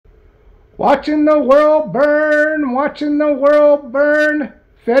Watching the world burn, watching the world burn.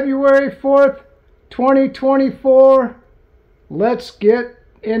 February 4th, 2024. Let's get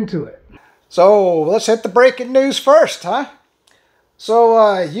into it. So let's hit the breaking news first, huh?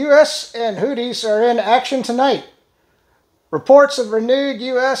 So U.S. and Houthis are in action tonight. Reports of renewed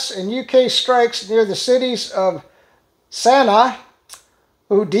U.S. and U.K. strikes near the cities of Sana'a,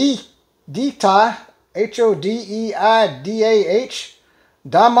 Hodeidah, Hodeidah,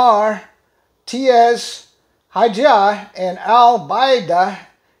 Damar, Taiz, Hajjah, and Al-Baida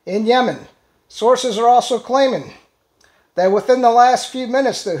in Yemen. Sources are also claiming that within the last few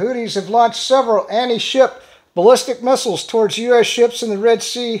minutes, the Houthis have launched several anti-ship ballistic missiles towards U.S. ships in the Red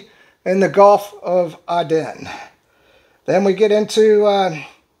Sea and the Gulf of Aden. Then we get into,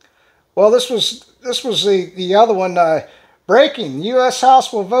 this was the other one. Breaking, the U.S.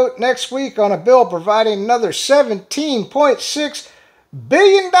 House will vote next week on a bill providing another $17.6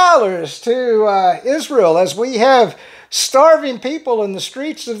 billion to Israel, as we have starving people in the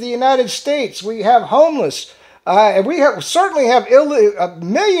streets of the United States. We have homeless. And we certainly have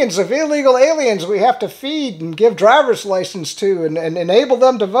millions of illegal aliens we have to feed and give driver's license to and enable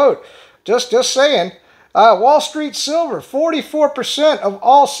them to vote. Just saying. Wall Street Silver, 44% of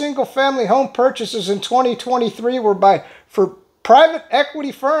all single-family home purchases in 2023 were for private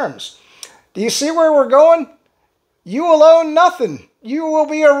equity firms. Do you see where we're going? You will own nothing. You will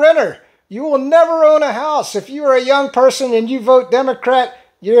be a renter. You will never own a house. If you are a young person and you vote Democrat,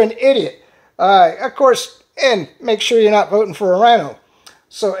 you're an idiot. Of course, and make sure you're not voting for a rhino.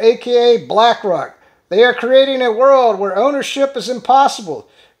 So, AKA BlackRock. They are creating a world where ownership is impossible.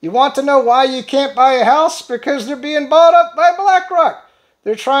 You want to know why you can't buy a house? Because they're being bought up by BlackRock.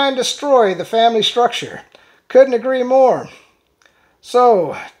 They're trying to destroy the family structure. Couldn't agree more.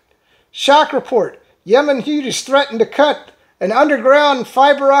 So, shock report. Yemen Houthis threatened to cut an underground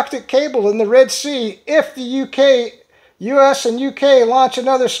fiber optic cable in the Red Sea if the U.S. and UK launch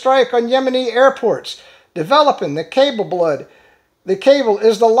another strike on Yemeni airports. Developing the cable blood. The cable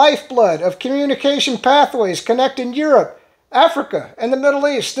is the lifeblood of communication pathways connecting Europe, Africa, and the Middle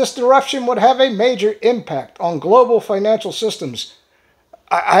East. This disruption would have a major impact on global financial systems.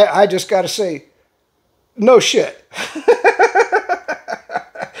 I just got to say, no shit.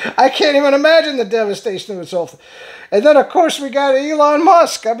 I can't even imagine the devastation of itself. And then, of course, we got Elon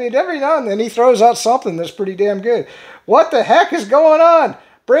Musk. I mean, every now and then he throws out something that's pretty damn good. What the heck is going on?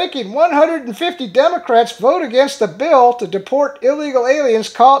 Breaking, 150 Democrats vote against a bill to deport illegal aliens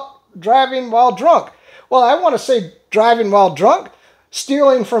caught driving while drunk. Well, I want to say driving while drunk,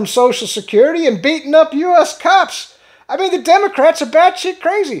 stealing from Social Security, and beating up U.S. cops. I mean, the Democrats are batshit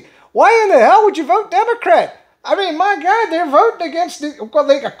crazy. Why in the hell would you vote Democrat? I mean, my God, they're voting against of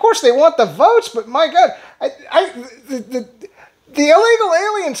course they want the votes, but my God, the illegal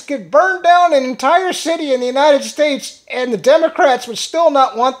aliens could burn down an entire city in the United States, and the Democrats would still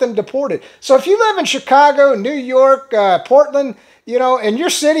not want them deported. So if you live in Chicago, New York, Portland, and your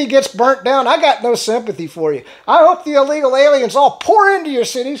city gets burnt down, I got no sympathy for you. I hope the illegal aliens all pour into your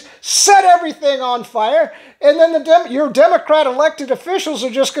cities, set everything on fire, and then your Democrat elected officials are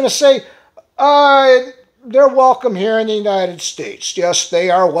just going to say, they're welcome here in the United States. Yes,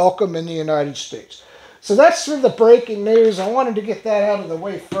 they are welcome in the United States. So that's for the breaking news. I wanted to get that out of the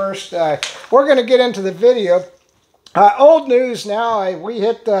way first. We're going to get into the video. Old news now. We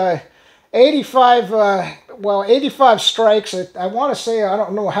hit 85 strikes. I want to say, I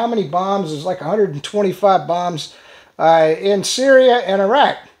don't know how many bombs. It's like 125 bombs in Syria and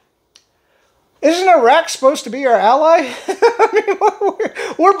Iraq. Isn't Iraq supposed to be our ally? I mean,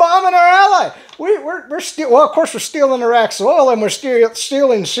 we're bombing our ally. We're still, well, of course, we're stealing Iraq's oil and we're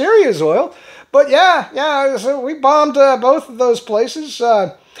stealing Syria's oil. But yeah, so we bombed both of those places.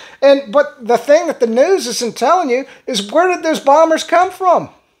 But the thing that the news isn't telling you is, where did those bombers come from?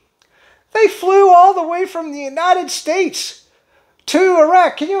 They flew all the way from the United States to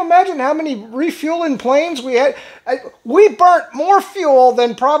Iraq. Can you imagine how many refueling planes we had? We burnt more fuel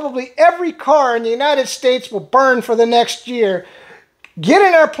than probably every car in the United States will burn for the next year,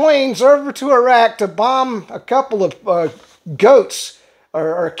 getting our planes over to Iraq to bomb a couple of goats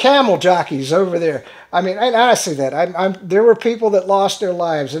or camel jockeys over there. I mean, I say that. There were people that lost their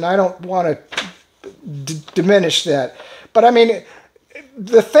lives, and I don't want to diminish that. But I mean,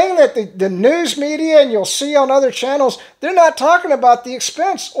 the thing that the news media, and you'll see on other channels, they're not talking about the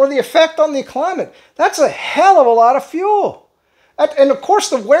expense or the effect on the climate. That's a hell of a lot of fuel. And of course,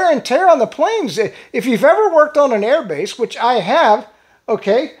 the wear and tear on the planes. If you've ever worked on an airbase, which I have,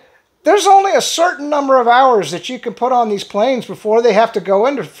 okay, there's only a certain number of hours that you can put on these planes before they have to go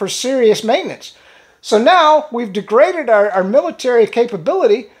in for serious maintenance. So now we've degraded our military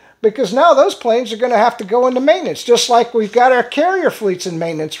capability because now those planes are going to have to go into maintenance, just like we've got our carrier fleets in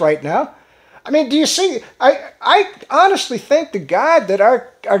maintenance right now. I mean, do you see? I honestly think to God that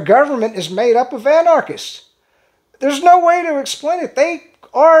our government is made up of anarchists. There's no way to explain it. They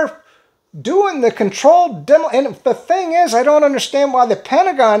are doing the controlled demo. And the thing is, I don't understand why the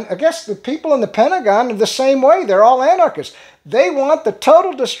Pentagon, I guess the people in the Pentagon are the same way. They're all anarchists. They want the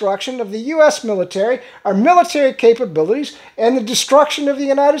total destruction of the U.S. military, our military capabilities, and the destruction of the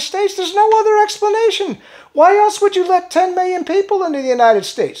United States. There's no other explanation. Why else would you let 10 million people into the United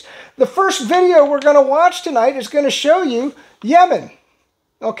States? The first video we're going to watch tonight is going to show you Yemen.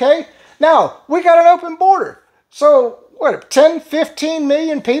 Okay? Now, we got an open border. So, what, 10, 15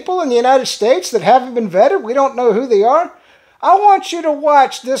 million people in the United States that haven't been vetted? We don't know who they are. I want you to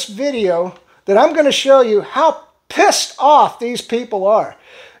watch this video that I'm going to show you how pissed off these people are.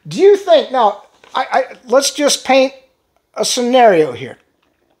 Do you think, now, let's just paint a scenario here,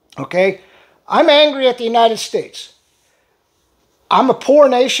 okay? I'm angry at the United States. I'm a poor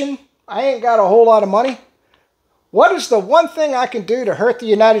nation. I ain't got a whole lot of money. What is the one thing I can do to hurt the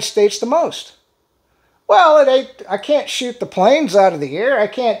United States the most? Well, I can't shoot the planes out of the air.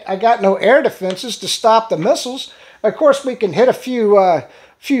 I got no air defenses to stop the missiles. Of course, we can hit a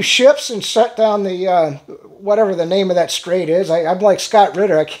few ships and shut down the, whatever the name of that strait is. I'm like Scott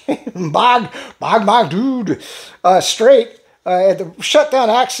Ritter. I can't, bog, dude, strait. To shut down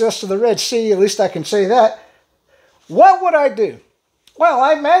access to the Red Sea, at least I can say that. What would I do? Well,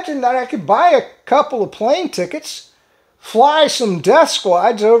 I imagine that I could buy a couple of plane tickets, fly some death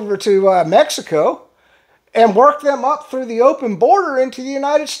squads over to Mexico, and work them up through the open border into the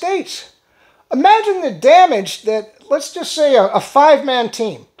United States. Imagine the damage that, let's just say, a five-man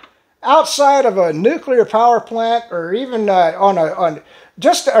team outside of a nuclear power plant, or even on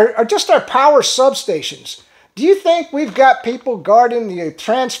just our power substations. Do you think we've got people guarding the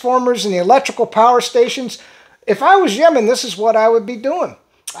transformers and the electrical power stations? If I was Yemen, this is what I would be doing.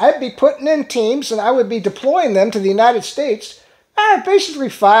 I'd be putting in teams and I would be deploying them to the United States. Basically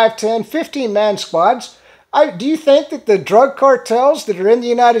 5, 10, 15-man squads. Do you think that the drug cartels that are in the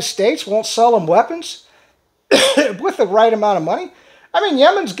United States won't sell them weapons with the right amount of money? I mean,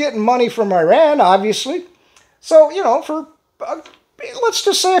 Yemen's getting money from Iran, obviously. So, you know, for let's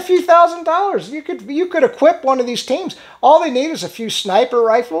just say a few $1,000s, you could equip one of these teams. All they need is a few sniper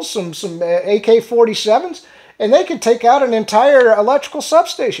rifles, some AK-47s, and they could take out an entire electrical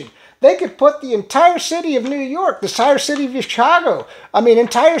substation. They could put the entire city of New York, the entire city of Chicago, I mean,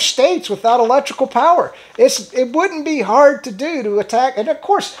 entire states without electrical power. It wouldn't be hard to do to attack. And of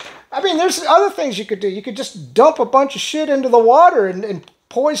course, I mean, there's other things you could do. You could just dump a bunch of shit into the water and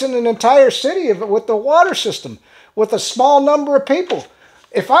poison an entire city with the water system with a small number of people.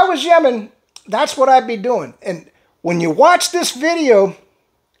 If I was Yemen, that's what I'd be doing. And when you watch this video,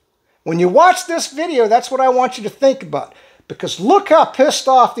 that's what I want you to think about. Because look how pissed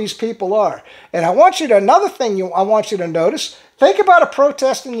off these people are. And I want you to, another thing I want you to notice, think about a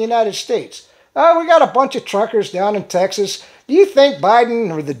protest in the United States. We got a bunch of truckers down in Texas. Do you think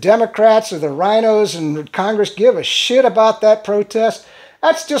Biden or the Democrats or the rhinos in Congress give a shit about that protest?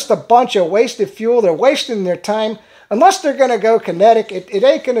 That's just a bunch of wasted fuel. They're wasting their time. Unless they're going to go kinetic, it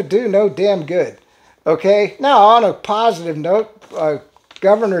ain't going to do no damn good. Okay? Now, on a positive note,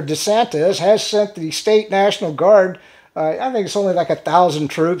 Governor DeSantis has sent the state National Guard, I think it's only like 1,000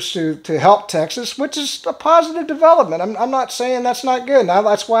 troops to help Texas, which is a positive development. I'm not saying that's not good. Now,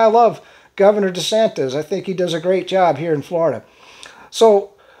 that's why I love Governor DeSantis. I think he does a great job here in Florida.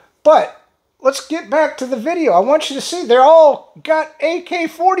 So, but let's get back to the video. I want you to see they're all got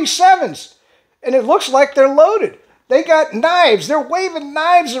AK-47s, and it looks like they're loaded. They got knives. They're waving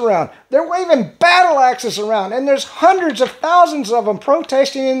knives around. They're waving battle axes around, and there's hundreds of thousands of them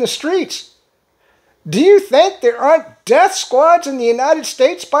protesting in the streets. Do you think there aren't death squads in the United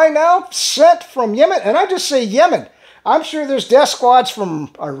States by now sent from Yemen? And I just say Yemen. I'm sure there's death squads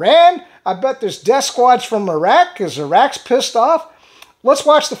from Iran. I bet there's death squads from Iraq because Iraq's pissed off. Let's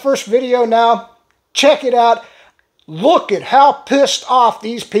watch the first video now. Check it out. Look at how pissed off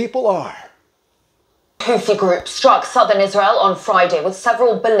these people are. Houthi group struck southern Israel on Friday with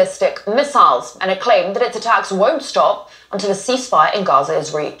several ballistic missiles, and it claimed that its attacks won't stop until a ceasefire in Gaza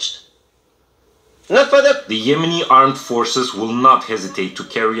is reached. The Yemeni armed forces will not hesitate to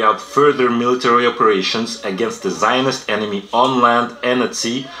carry out further military operations against the Zionist enemy on land and at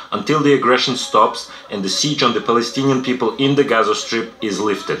sea until the aggression stops and the siege on the Palestinian people in the Gaza Strip is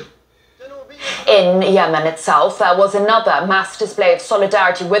lifted. In Yemen itself, there was another mass display of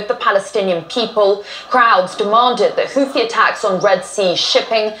solidarity with the Palestinian people. Crowds demanded that Houthi attacks on Red Sea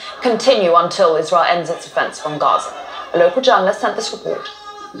shipping continue until Israel ends its offense from Gaza. A local journalist sent this report.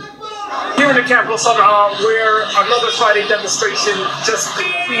 here in the capital, Sana'a, where another Friday demonstration just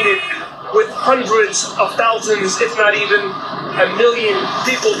completed with hundreds of thousands, if not even a million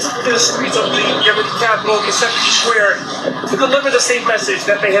people took to the streets of the Yemeni capital, Massafi Square, to deliver the same message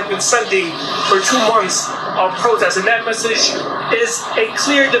that they have been sending for 2 months of protest. And that message is a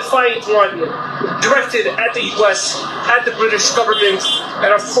clear, defiant one, directed at the U.S., at the British government,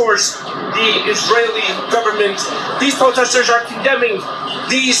 and of course, the Israeli government. These protesters are condemning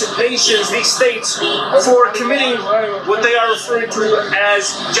these nations, these states, for committing what they are referring to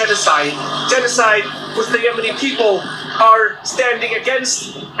as genocide. Genocide which the Yemeni people are standing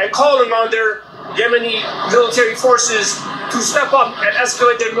against and calling on their Yemeni military forces to step up and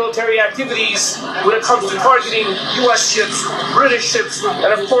escalate their military activities when it comes to targeting U.S. ships, British ships,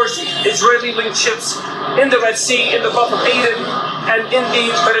 and of course Israeli-linked ships in the Red Sea, in the Gulf of Aden, and in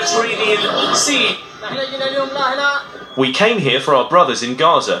the Mediterranean Sea. We came here for our brothers in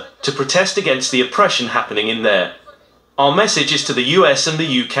Gaza to protest against the oppression happening in there. Our message is to the US and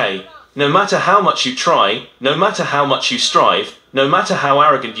the UK. No matter how much you try, no matter how much you strive, no matter how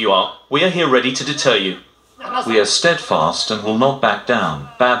arrogant you are, we are here ready to deter you. We are steadfast and will not back down.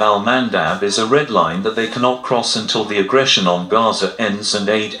 Bab al-Mandab is a red line that they cannot cross until the aggression on Gaza ends and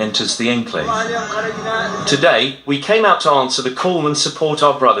aid enters the enclave. Today, we came out to answer the call and support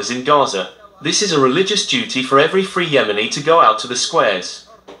our brothers in Gaza. This is a religious duty for every free Yemeni to go out to the squares.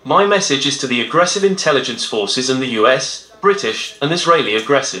 My message is to the aggressive intelligence forces and the US, British, and Israeli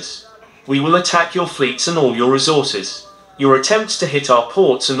aggressors. We will attack your fleets and all your resources. Your attempts to hit our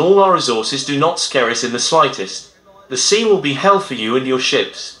ports and all our resources do not scare us in the slightest. The sea will be hell for you and your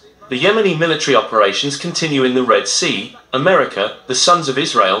ships. The Yemeni military operations continue in the Red Sea. America, the sons of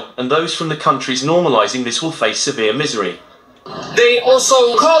Israel, and those from the countries normalizing this will face severe misery. They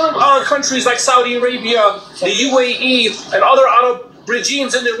also call on countries like Saudi Arabia, the UAE, and other Arab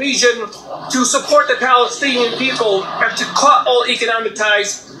regimes in the region to support the Palestinian people and to cut all economic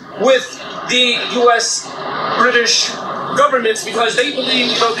ties with the U.S. British governments, because they believe,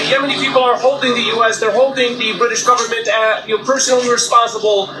 the Yemeni people are holding the U.S., they're holding the British government personally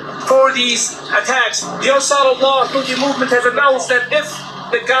responsible for these attacks. The Ansar Allah movement has announced that if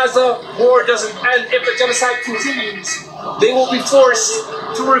the Gaza war doesn't end, if the genocide continues, they will be forced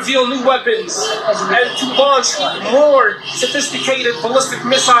to reveal new weapons and to launch more sophisticated ballistic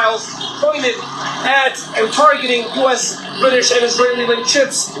missiles pointed at and targeting U.S., British, and Israeli-linked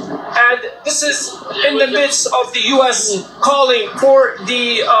ships. And this is in the midst of the U.S. calling for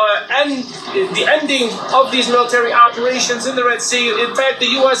the ending of these military operations in the Red Sea. In fact,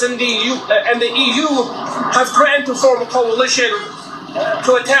 the U.S. and the EU have threatened to form a coalition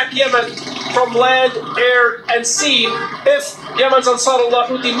to attack Yemen from land, air, and sea if Yemen's Ansar Allah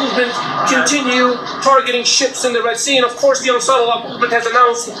Houthi movement continue targeting ships in the Red Sea. And of course, the Ansar Allah movement has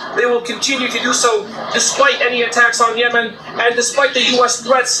announced they will continue to do so despite any attacks on Yemen and despite the U.S.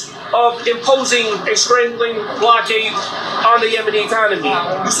 threats of imposing a strangling blockade on the Yemeni economy.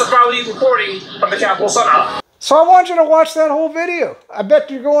 Yusuf Rowley reporting from the capital, Sana'a. So I want you to watch that whole video. I bet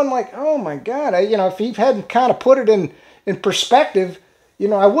you're going like, oh my God, if you hadn't kind of put it in perspective,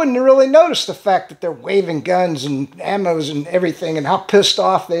 I wouldn't have really noticed the fact that they're waving guns and ammos and everything and how pissed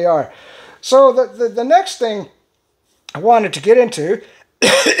off they are. So the next thing I wanted to get into,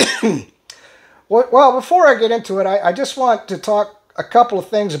 well, before I get into it, I just want to talk a couple of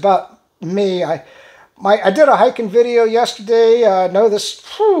things about me. I did a hiking video yesterday. I know this,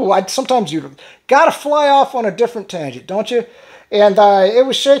 sometimes you got to fly off on a different tangent, don't you? And it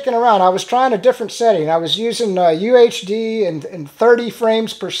was shaking around. I was trying a different setting. I was using UHD and 30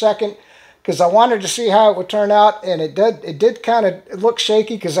 frames per second because I wanted to see how it would turn out. And it did kind of look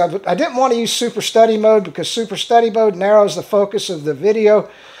shaky because I didn't want to use super study mode because super study mode narrows the focus of the video.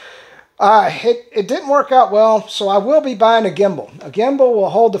 It didn't work out well, so I will be buying a gimbal. A gimbal will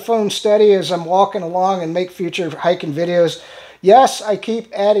hold the phone steady as I'm walking along and make future hiking videos. Yes, I keep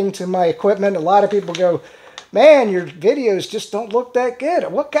adding to my equipment. A lot of people go, man, your videos just don't look that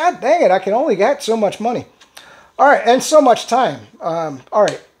good. Well, God dang it, I can only get so much money. All right, and so much time. All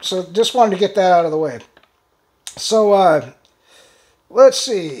right, so just wanted to get that out of the way. So, let's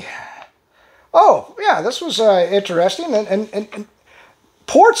see. Oh, yeah, this was interesting. And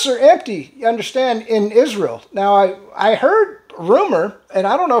ports are empty, you understand, in Israel. Now, I heard rumor, and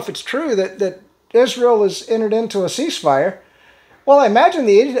I don't know if it's true, that Israel has entered into a ceasefire. Well, I imagine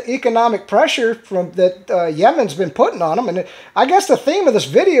the economic pressure that Yemen's been putting on them. And I guess the theme of this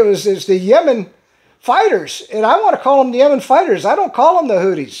video is the Yemen fighters. And I want to call them the Yemen fighters. I don't call them the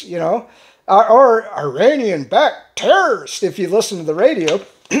Houthis, or Iranian-backed terrorists, if you listen to the radio.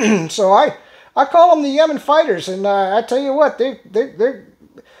 So I call them the Yemen fighters. And I tell you what,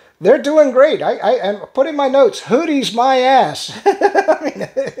 They're doing great. I put in my notes, Houthis my ass. I mean,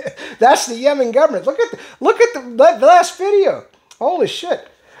 that's the Yemen government. Look at the last video. Holy shit.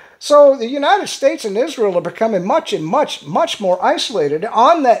 So the United States and Israel are becoming much more isolated.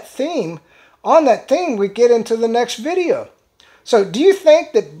 On that theme, we get into the next video. So do you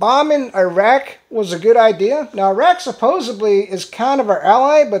think that bombing Iraq was a good idea? Now, Iraq supposedly is kind of our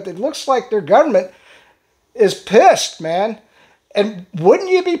ally, but it looks like their government is pissed, man. And wouldn't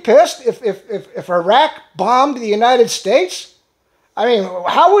you be pissed if Iraq bombed the United States? I mean,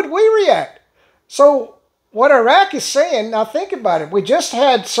 how would we react? So what Iraq is saying, now think about it. We just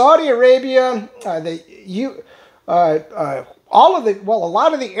had Saudi Arabia, a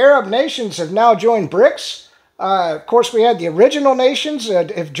lot of the Arab nations have now joined BRICS. Of course, we had the original nations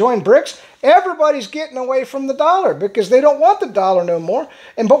have joined BRICS. Everybody's getting away from the dollar because they don't want the dollar no more.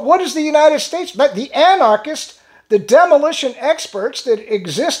 But what is the United States? But the anarchists, the demolition experts that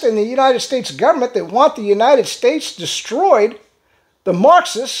exist in the United States government that want the United States destroyed, the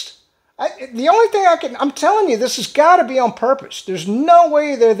Marxists, the only thing I'm telling you, this has got to be on purpose. There's no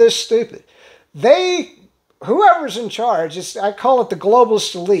way they're this stupid. Whoever's in charge, I call it the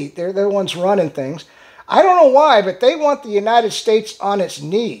globalist elite. They're the ones running things. I don't know why, but they want the United States on its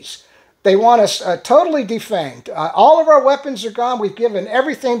knees. They want us totally defanged. All of our weapons are gone. We've given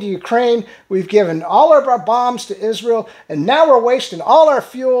everything to Ukraine. We've given all of our bombs to Israel. And now we're wasting all our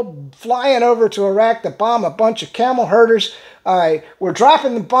fuel flying over to Iraq to bomb a bunch of camel herders. We're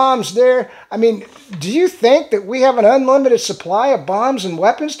dropping the bombs there. I mean, do you think that we have an unlimited supply of bombs and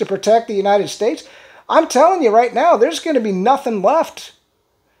weapons to protect the United States? I'm telling you right now, there's going to be nothing left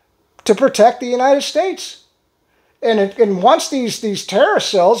to protect the United States. And once these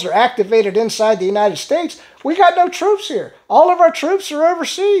terrorist cells are activated inside the United States, we got no troops here. All of our troops are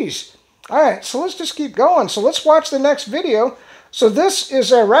overseas. All right, so let's just keep going. So let's watch the next video. So this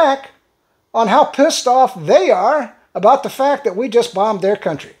is Iraq on how pissed off they are about the fact that we just bombed their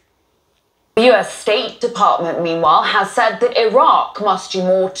country. The U.S. State Department, meanwhile, has said that Iraq must do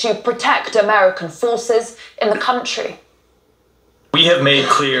more to protect American forces in the country. We have made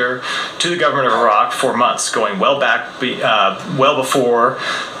clear to the government of Iraq for months, going well before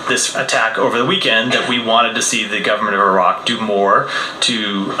this attack over the weekend, that we wanted to see the government of Iraq do more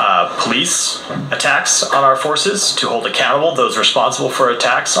to police attacks on our forces, to hold accountable those responsible for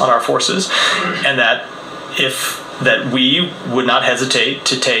attacks on our forces, and that we would not hesitate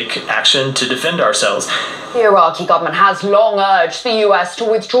to take action to defend ourselves. The Iraqi government has long urged the U.S. to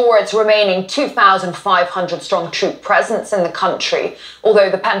withdraw its remaining 2,500-strong troop presence in the country, although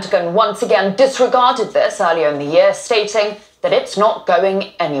the Pentagon once again disregarded this earlier in the year, stating that it's not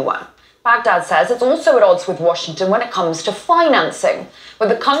going anywhere. Baghdad says it's also at odds with Washington when it comes to financing, with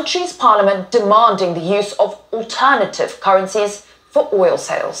the country's parliament demanding the use of alternative currencies for oil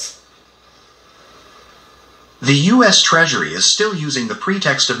sales. The U.S. Treasury is still using the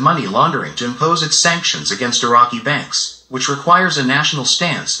pretext of money laundering to impose its sanctions against Iraqi banks, which requires a national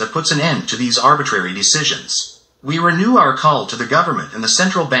stance that puts an end to these arbitrary decisions. We renew our call to the government and the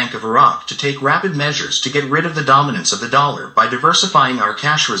Central Bank of Iraq to take rapid measures to get rid of the dominance of the dollar by diversifying our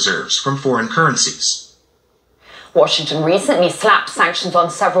cash reserves from foreign currencies. Washington recently slapped sanctions on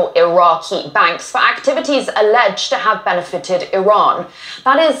several Iraqi banks for activities alleged to have benefited Iran.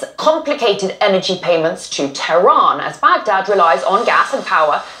 That is, complicated energy payments to Tehran, as Baghdad relies on gas and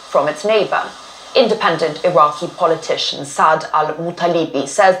power from its neighbor. Independent Iraqi politician Saad al-Mutalibi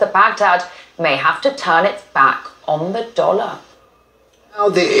says that Baghdad may have to turn its back on the dollar. Now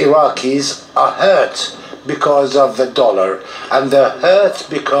the Iraqis are hurt because of the dollar, and they're hurt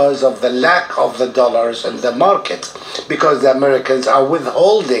because of the lack of the dollars in the market, because the Americans are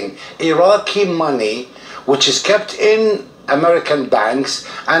withholding Iraqi money which is kept in American banks,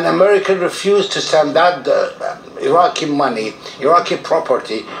 and America refused to send that Iraqi money, Iraqi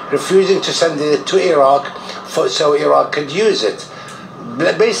property, refusing to send it to Iraq so Iraq could use it.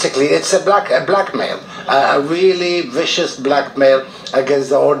 Basically, it's a blackmail, a really vicious blackmail against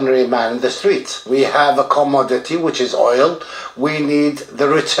the ordinary man in the streets. We have a commodity, which is oil. We need the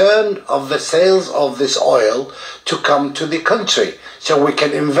return of the sales of this oil to come to the country so we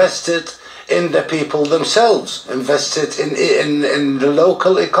can invest it in the people themselves, invest it in the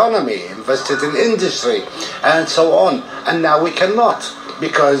local economy, invest it in industry, and so on. And now we cannot,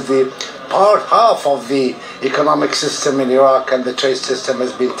 because half of the economic system in Iraq and the trade system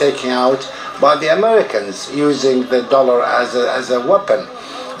has been taken out by the Americans, using the dollar as a weapon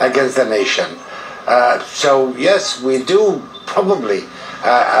against the nation. So yes, we do probably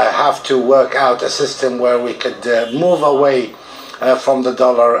have to work out a system where we could move away from the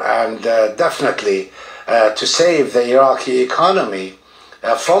dollar, and definitely to save the Iraqi economy,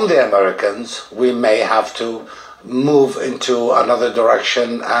 from the Americans, we may have to move into another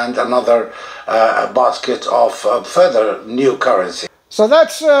direction and another basket of further new currency. So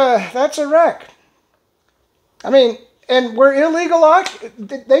that's Iraq. I mean, and we're illegal.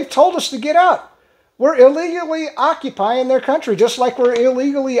 They've told us to get out. We're illegally occupying their country, just like we're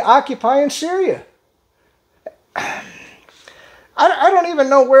illegally occupying Syria. I don't even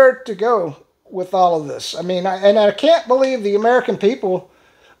know where to go with all of this. I mean, I can't believe the American people.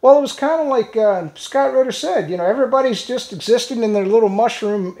 Well, it was kind of like Scott Ritter said. You know, everybody's just existing in their little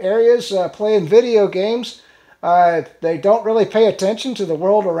mushroom areas, playing video games. They don't really pay attention to the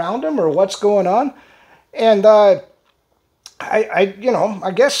world around them or what's going on. And I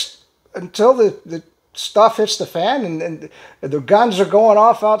guess until the stuff hits the fan and the guns are going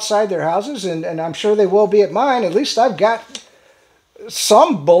off outside their houses, and I'm sure they will be at mine. At least I've got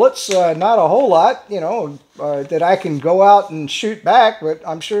some bullets, not a whole lot, you know, that I can go out and shoot back. But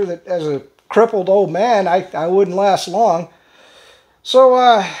I'm sure that as a crippled old man, I wouldn't last long. So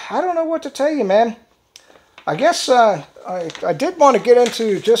I don't know what to tell you, man. I guess I did want to get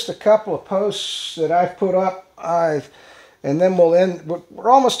into just a couple of posts that I've put up. And then we'll end. We're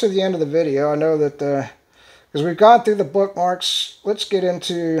almost to the end of the video. I know that because we've gone through the bookmarks. Let's get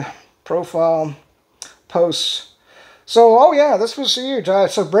into profile posts. So, oh yeah, this was huge.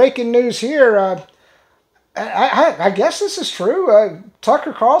 So breaking news here. I guess this is true.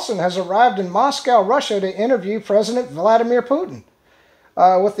 Tucker Carlson has arrived in Moscow, Russia, to interview President Vladimir Putin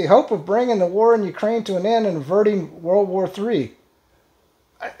with the hope of bringing the war in Ukraine to an end and averting World War III.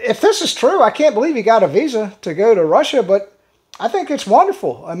 If this is true, I can't believe he got a visa to go to Russia, but I think it's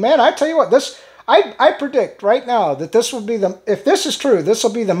wonderful. Man, I tell you what, I predict right now that this will be if this is true, this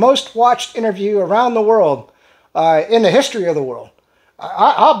will be the most watched interview around the world in the history of the world.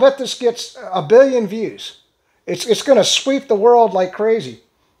 I'll bet this gets 1 billion views. It's going to sweep the world like crazy.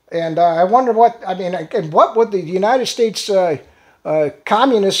 And I wonder what would the United States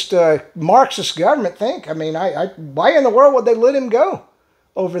communist Marxist government think? I mean, why in the world would they let him go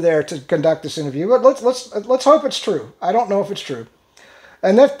over there to conduct this interview? But let's hope it's true. I don't know if it's true.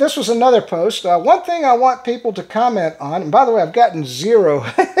 And this was another post. One thing I want people to comment on, and by the way, I've gotten zero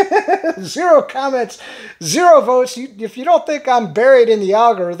comments, 0 votes. If you don't think I'm buried in the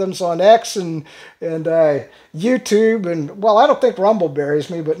algorithms on X and YouTube, and well, I don't think Rumble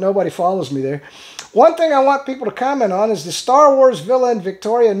buries me, but nobody follows me there. One thing I want people to comment on is the Star Wars villain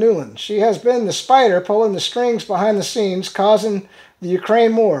Victoria Nuland. She has been the spider pulling the strings behind the scenes, causing the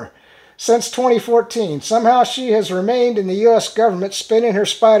Ukraine war since 2014. Somehow she has remained in the U.S. government, spinning her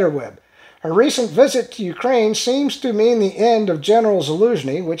spider web. Her recent visit to Ukraine seems to mean the end of General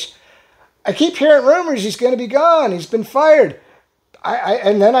Zaluzhny, which I keep hearing rumors he's going to be gone. He's been fired.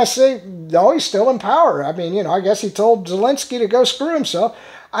 And then I say, no, he's still in power. I mean, you know, I guess he told Zelensky to go screw himself.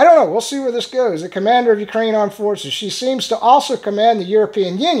 I don't know. We'll see where this goes. The commander of Ukraine Armed Forces. She seems to also command the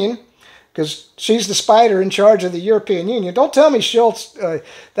European Union, because she's the spider in charge of the European Union. Don't tell me Schultz,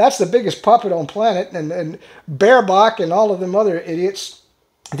 that's the biggest puppet on planet, and Baerbock and all of them other idiots.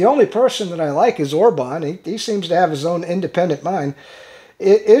 The only person that I like is Orban. He seems to have his own independent mind.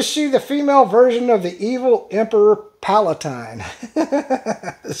 Is she the female version of the evil Emperor Palatine?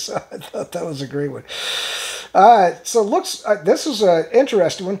 So I thought that was a great one. So this is an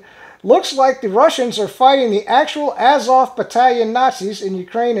interesting one. Looks like the Russians are fighting the actual Azov battalion Nazis in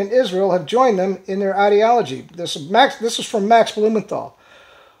Ukraine, and Israel have joined them in their ideology. This is from Max Blumenthal.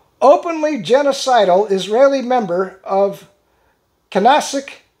 Openly genocidal Israeli member of Knesset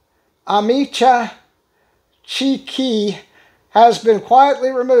Amicha Chiki has been quietly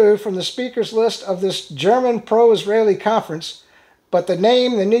removed from the speakers list of this German pro-Israeli conference, but the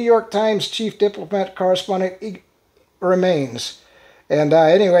name, the New York Times chief diplomat correspondent, remains. And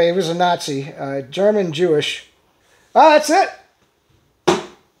anyway, he was a Nazi, German Jewish. That's it.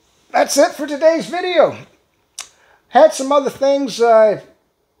 That's it for today's video. Had some other things that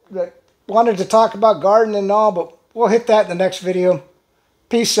wanted to talk about gardening and all, but we'll hit that in the next video.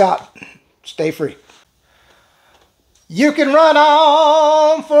 Peace out. Stay free. You can run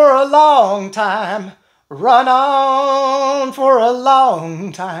on for a long time. Run on for a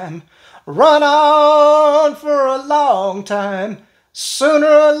long time. Run on for a long time. Sooner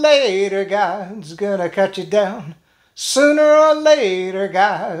or later, God's gonna cut you down. Sooner or later,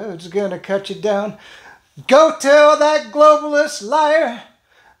 God's gonna cut you down. Go tell that globalist liar,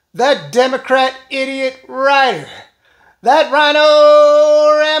 that Democrat idiot writer, that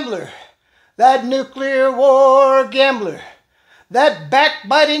rhino rambler, that nuclear war gambler, that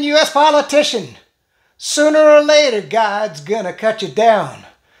backbiting U.S. politician. Sooner or later, God's gonna cut you down.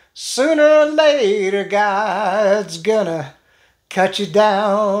 Sooner or later, God's gonna cut you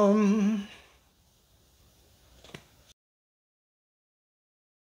down.